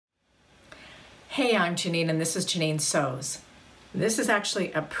Hey, I'm Janine and this is Janine Sews. This is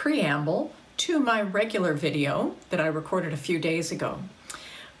actually a preamble to my regular video that I recorded a few days ago.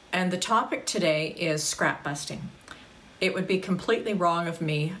 And the topic today is scrap busting. It would be completely wrong of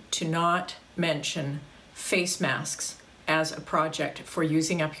me to not mention face masks as a project for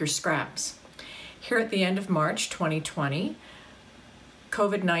using up your scraps. Here at the end of March 2020,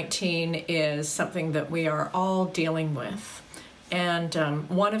 COVID-19 is something that we are all dealing with. And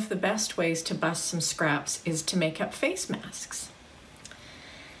one of the best ways to bust some scraps is to make up face masks.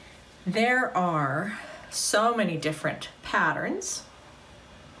 There are so many different patterns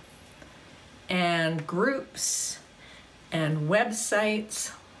and groups and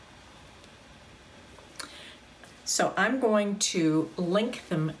websites. So I'm going to link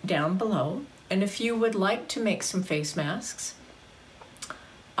them down below. And if you would like to make some face masks,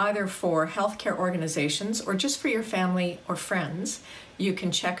 either for healthcare organizations or just for your family or friends, you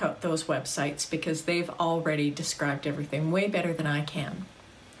can check out those websites because they've already described everything way better than I can.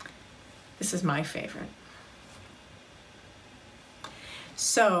 This is my favorite.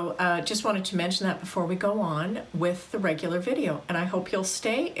 So just wanted to mention that before we go on with the regular video, and I hope you'll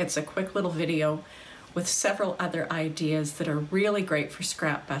stay. It's a quick little video with several other ideas that are really great for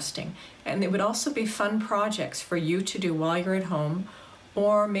scrap busting. And they would also be fun projects for you to do while you're at home,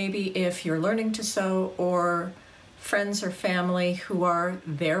 or maybe if you're learning to sew, or friends or family who are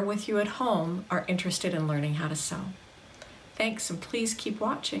there with you at home are interested in learning how to sew. Thanks, and please keep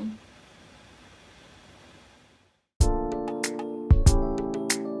watching.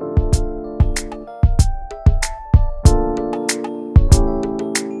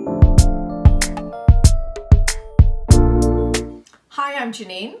 Hi, I'm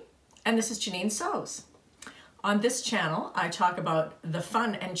Janine, and this is Janine Sews. On this channel, I talk about the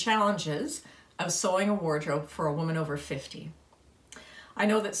fun and challenges of sewing a wardrobe for a woman over 50. I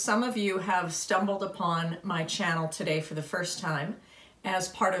know that some of you have stumbled upon my channel today for the first time as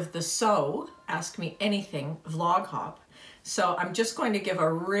part of the Sew Ask Me Anything vlog hop. So I'm just going to give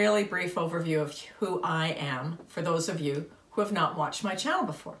a really brief overview of who I am for those of you who have not watched my channel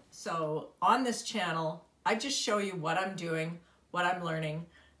before. So on this channel, I just show you what I'm doing, what I'm learning.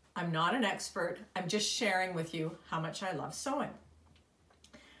 I'm not an expert, I'm just sharing with you how much I love sewing.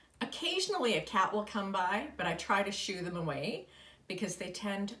 Occasionally a cat will come by, but I try to shoo them away because they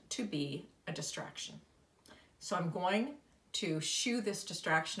tend to be a distraction. So I'm going to shoo this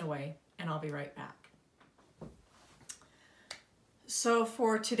distraction away and I'll be right back. So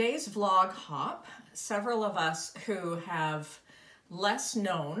for today's vlog hop, several of us who have less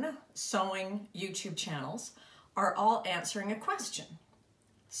known sewing YouTube channels are all answering a question.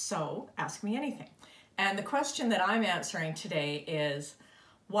 So ask me anything. And the question that I'm answering today is,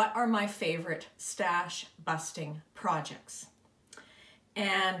 what are my favorite stash busting projects?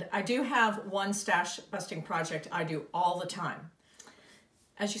 And I do have one stash busting project I do all the time.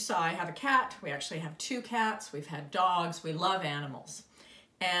 As you saw, I have a cat. We actually have two cats. We've had dogs. We love animals.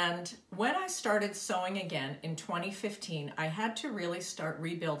 And when I started sewing again in 2015, I had to really start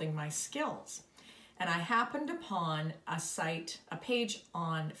rebuilding my skills. And I happened upon a site, a page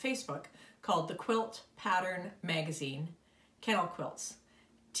on Facebook called the Quilt Pattern Magazine Kennel Quilts.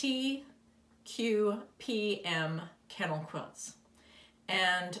 TQPM Kennel Quilts.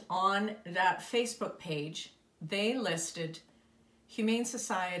 And on that Facebook page, they listed humane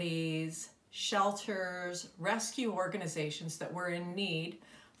societies, shelters, rescue organizations that were in need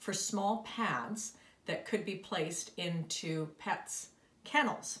for small pads that could be placed into pets'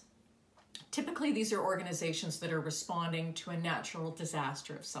 kennels. Typically, these are organizations that are responding to a natural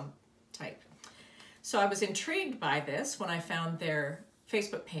disaster of some type. So I was intrigued by this when I found their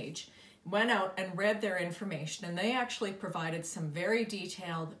Facebook page, went out and read their information, and they actually provided some very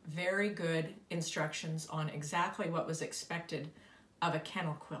detailed, very good instructions on exactly what was expected of a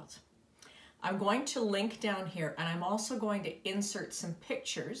kennel quilt. I'm going to link down here, and I'm also going to insert some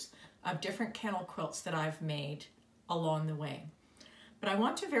pictures of different kennel quilts that I've made along the way. But I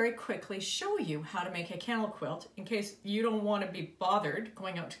want to very quickly show you how to make a kennel quilt in case you don't want to be bothered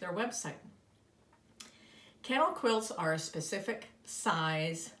going out to their website. Kennel quilts are a specific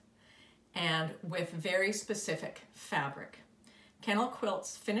size and with very specific fabric. Kennel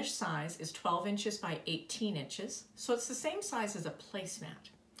quilt's finished size is 12 inches by 18 inches, so it's the same size as a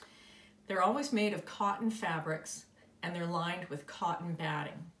placemat. They're always made of cotton fabrics and they're lined with cotton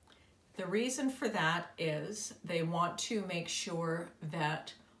batting. The reason for that is they want to make sure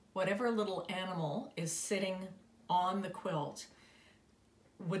that whatever little animal is sitting on the quilt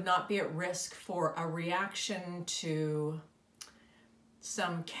would not be at risk for a reaction to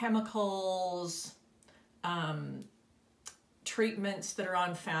some chemicals, treatments that are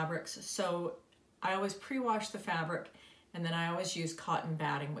on fabrics. So I always pre-wash the fabric, and then I always use cotton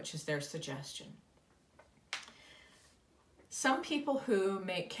batting, which is their suggestion. Some people who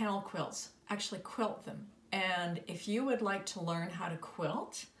make kennel quilts actually quilt them. And if you would like to learn how to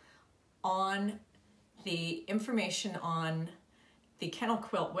quilt, on the information on the Kennel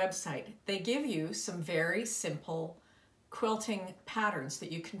Quilt website, they give you some very simple quilting patterns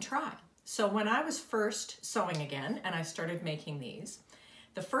that you can try. So when I was first sewing again and I started making these,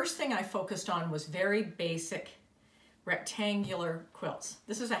 the first thing I focused on was very basic rectangular quilts.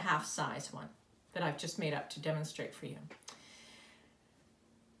 This is a half size one that I've just made up to demonstrate for you.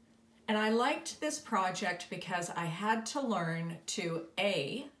 And I liked this project because I had to learn to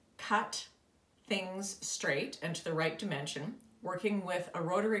A, cut things straight and to the right dimension, working with a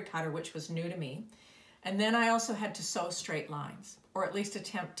rotary cutter, which was new to me. And then I also had to sew straight lines, or at least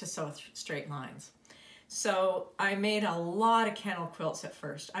attempt to sew straight lines. So I made a lot of kennel quilts at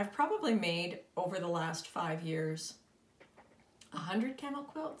first. I've probably made, over the last 5 years, 100 kennel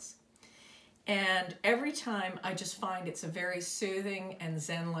quilts. And every time I just find it's a very soothing and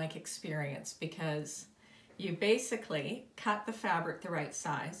zen-like experience, because you basically cut the fabric the right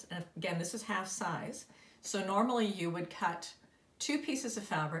size. And again, this is half size. So normally you would cut 2 pieces of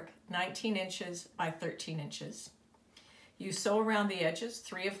fabric, 19 inches by 13 inches. You sew around the edges,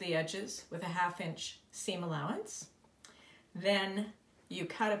 3 of the edges, with a 1/2 inch seam allowance. Then you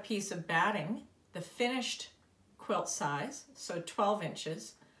cut a piece of batting, the finished quilt size, so 12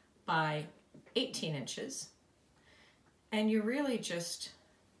 inches by 18 inches. And you really just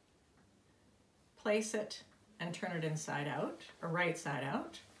place it and turn it inside out, or right side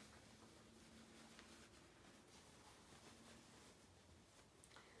out.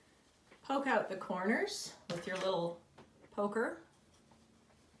 Poke out the corners with your little poker.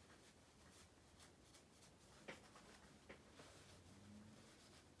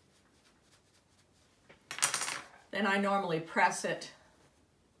 Then I normally press it.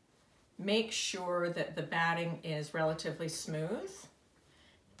 Make sure that the batting is relatively smooth,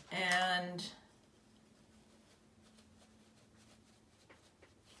 and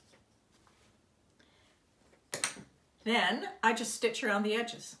then I just stitch around the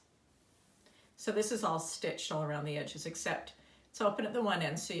edges. So this is all stitched all around the edges, except it's open at the one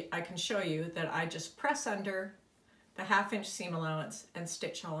end, so I can show you that I just press under the 1/2 inch seam allowance and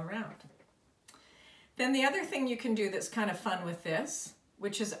stitch all around. Then the other thing you can do that's kind of fun with this,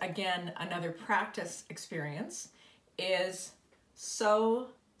 which is again another practice experience, is sew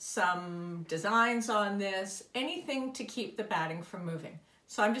some designs on this, anything to keep the batting from moving.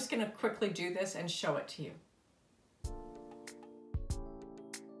 So I'm just going to quickly do this and show it to you.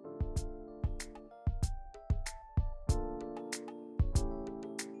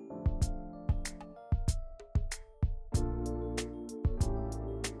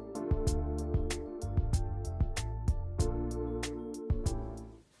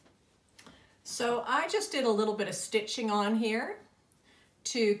 So I just did a little bit of stitching on here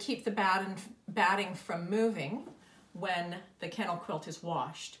to keep the batting from moving when the kennel quilt is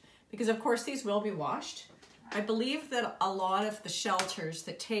washed. Because of course these will be washed. I believe that a lot of the shelters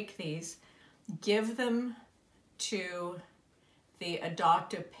that take these give them to the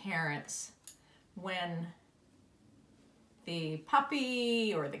adoptive parents when the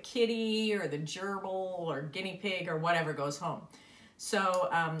puppy or the kitty or the gerbil or guinea pig or whatever goes home.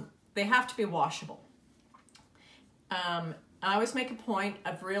 So they have to be washable. I always make a point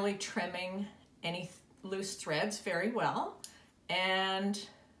of really trimming any loose threads very well. And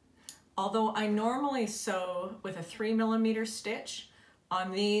although I normally sew with a 3mm stitch,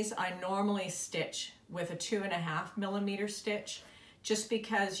 on these I normally stitch with a 2.5mm stitch, just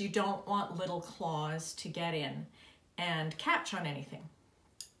because you don't want little claws to get in and catch on anything.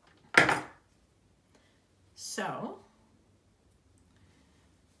 So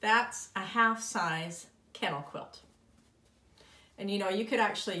that's a half size kennel quilt. And you know, you could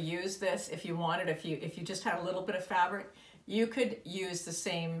actually use this if you wanted, if you just had a little bit of fabric, you could use the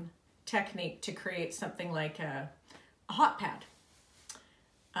same technique to create something like a hot pad.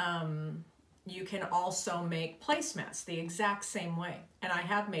 You can also make placemats the exact same way. And I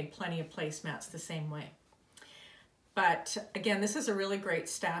have made plenty of placemats the same way. But again, this is a really great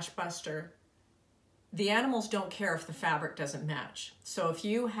stash buster. The animals don't care if the fabric doesn't match. So if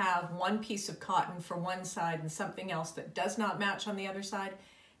you have one piece of cotton for one side and something else that does not match on the other side,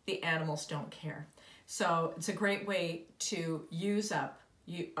 the animals don't care. So it's a great way to use up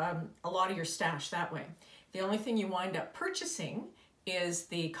a lot of your stash that way. The only thing you wind up purchasing is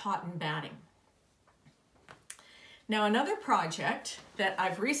the cotton batting. Now another project that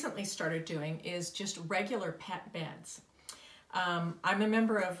I've recently started doing is just regular pet beds. I'm a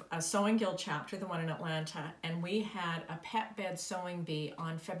member of a Sewing Guild chapter, the one in Atlanta, and we had a pet bed sewing bee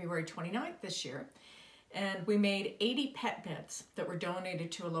on February 29th this year. And we made 80 pet beds that were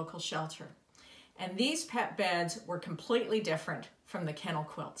donated to a local shelter. And these pet beds were completely different from the kennel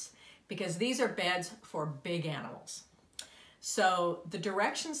quilts because these are beds for big animals. So the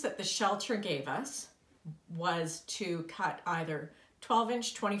directions that the shelter gave us was to cut either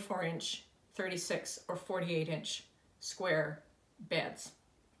 12-inch, 24-inch, 36 or 48-inch square beds.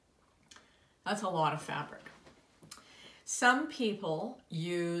 That's a lot of fabric. Some people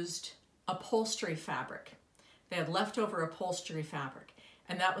used upholstery fabric. They had leftover upholstery fabric,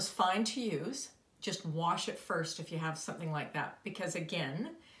 and that was fine to use. Just wash it first if you have something like that, because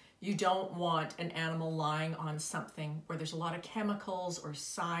again, you don't want an animal lying on something where there's a lot of chemicals or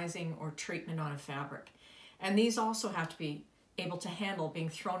sizing or treatment on a fabric. And these also have to be able to handle being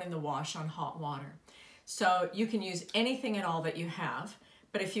thrown in the wash on hot water. So you can use anything at all that you have,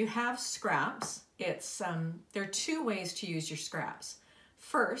 but if you have scraps, there are two ways to use your scraps.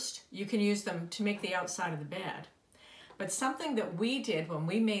 First, you can use them to make the outside of the bed. But something that we did when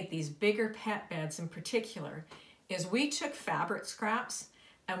we made these bigger pet beds in particular is we took fabric scraps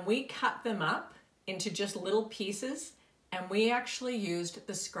and we cut them up into just little pieces, and we actually used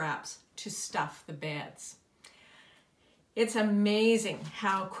the scraps to stuff the beds. It's amazing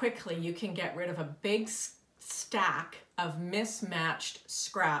how quickly you can get rid of a big stack of mismatched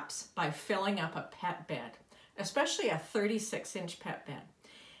scraps by filling up a pet bed, especially a 36-inch pet bed.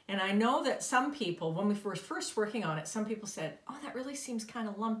 And I know that some people, when we were first working on it, some people said, oh, that really seems kind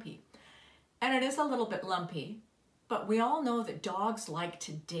of lumpy. And it is a little bit lumpy, but we all know that dogs like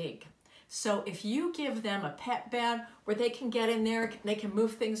to dig. So if you give them a pet bed where they can get in there, they can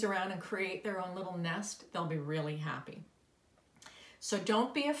move things around and create their own little nest, they'll be really happy. So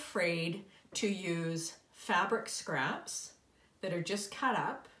don't be afraid to use fabric scraps that are just cut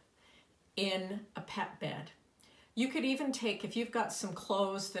up in a pet bed. You could even take, if you've got some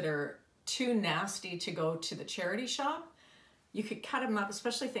clothes that are too nasty to go to the charity shop, you could cut them up,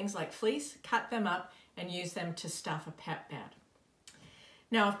 especially things like fleece, cut them up and use them to stuff a pet bed.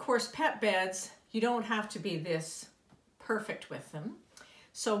 Now, of course, pet beds, you don't have to be this perfect with them.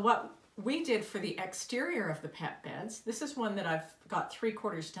 So what we did for the exterior of the pet beds, this is one that I've got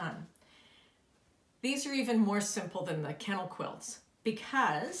 3/4 done. These are even more simple than the kennel quilts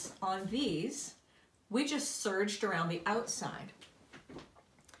because on these, we just serged around the outside.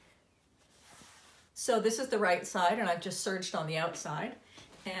 So this is the right side and I've just serged on the outside.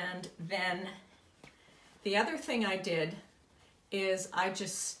 And then the other thing I did is I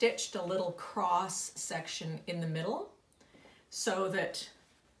just stitched a little cross section in the middle so that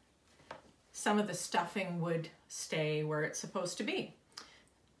some of the stuffing would stay where it's supposed to be.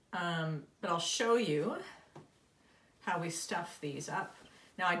 But I'll show you how we stuff these up.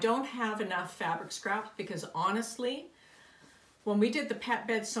 Now I don't have enough fabric scraps because honestly, when we did the pet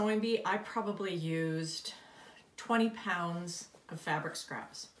bed sewing bee, I probably used 20 pounds of fabric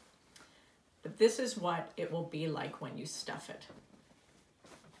scraps. But this is what it will be like when you stuff it.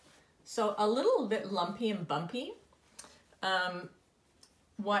 So a little bit lumpy and bumpy.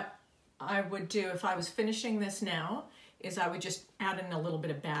 What I would do if I was finishing this now is I would just add in a little bit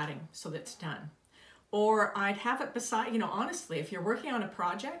of batting so that it's done. Or I'd have it beside, honestly, if you're working on a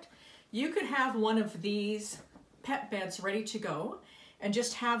project, you could have one of these pet beds ready to go and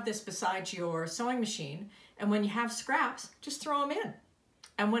just have this beside your sewing machine. And when you have scraps, just throw them in.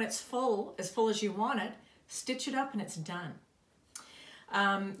 And when it's full as you want it, stitch it up and it's done.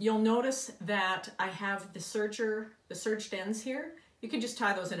 You'll notice that I have the serged ends here. You can just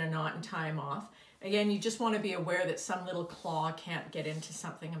tie those in a knot and tie them off. Again, you just want to be aware that some little claw can't get into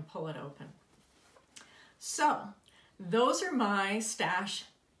something and pull it open. So those are my stash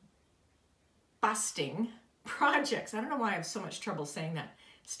busting projects. I don't know why I have so much trouble saying that.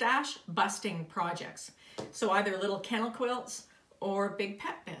 Stash busting projects. So either little kennel quilts or big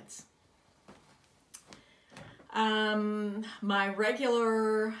pet beds. My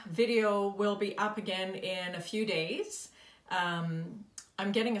regular video will be up again in a few days.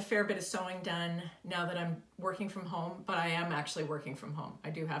 I'm getting a fair bit of sewing done now that I'm working from home, but I am actually working from home. I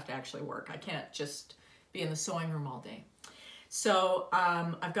do have to actually work. I can't just be in the sewing room all day. So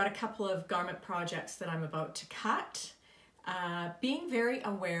I've got a couple of garment projects that I'm about to cut. Being very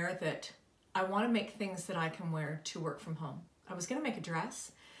aware that I want to make things that I can wear to work from home. I was going to make a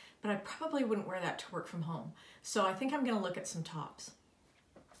dress, but I probably wouldn't wear that to work from home. So I think I'm going to look at some tops.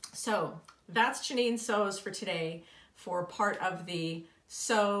 So that's Janine Sews for today for part of the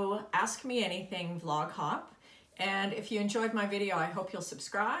Sew Ask Me Anything vlog hop. And if you enjoyed my video, I hope you'll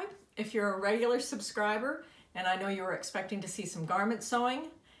subscribe. If you're a regular subscriber And I know you were expecting to see some garment sewing.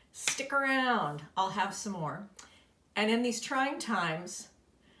 Stick around, I'll have some more. And in these trying times,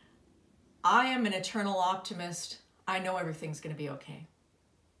 I am an eternal optimist. I know everything's gonna be okay.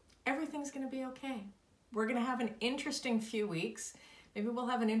 Everything's gonna be okay. We're gonna have an interesting few weeks. Maybe we'll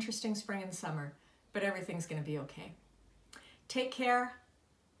have an interesting spring and summer, but everything's gonna be okay. Take care.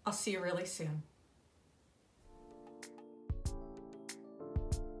 I'll see you really soon.